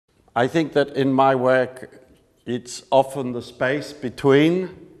I think that in my work, it's often the space between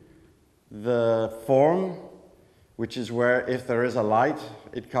the form, which is where if there is a light,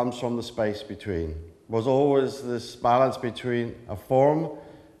 it comes from the space between. Was always this balance between a form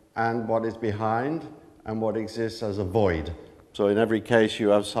and what is behind and what exists as a void. So in every case you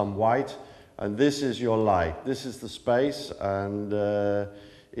have some white, and this is your light. This is the space, and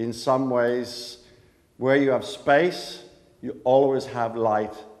in some ways, where you have space, you always have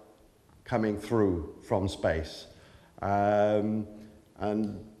light coming through from space. And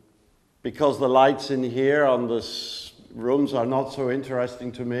because the lights in here on the rooms are not so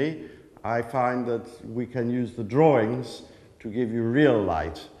interesting to me, I find that we can use the drawings to give you real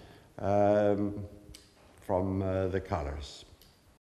light from the colors.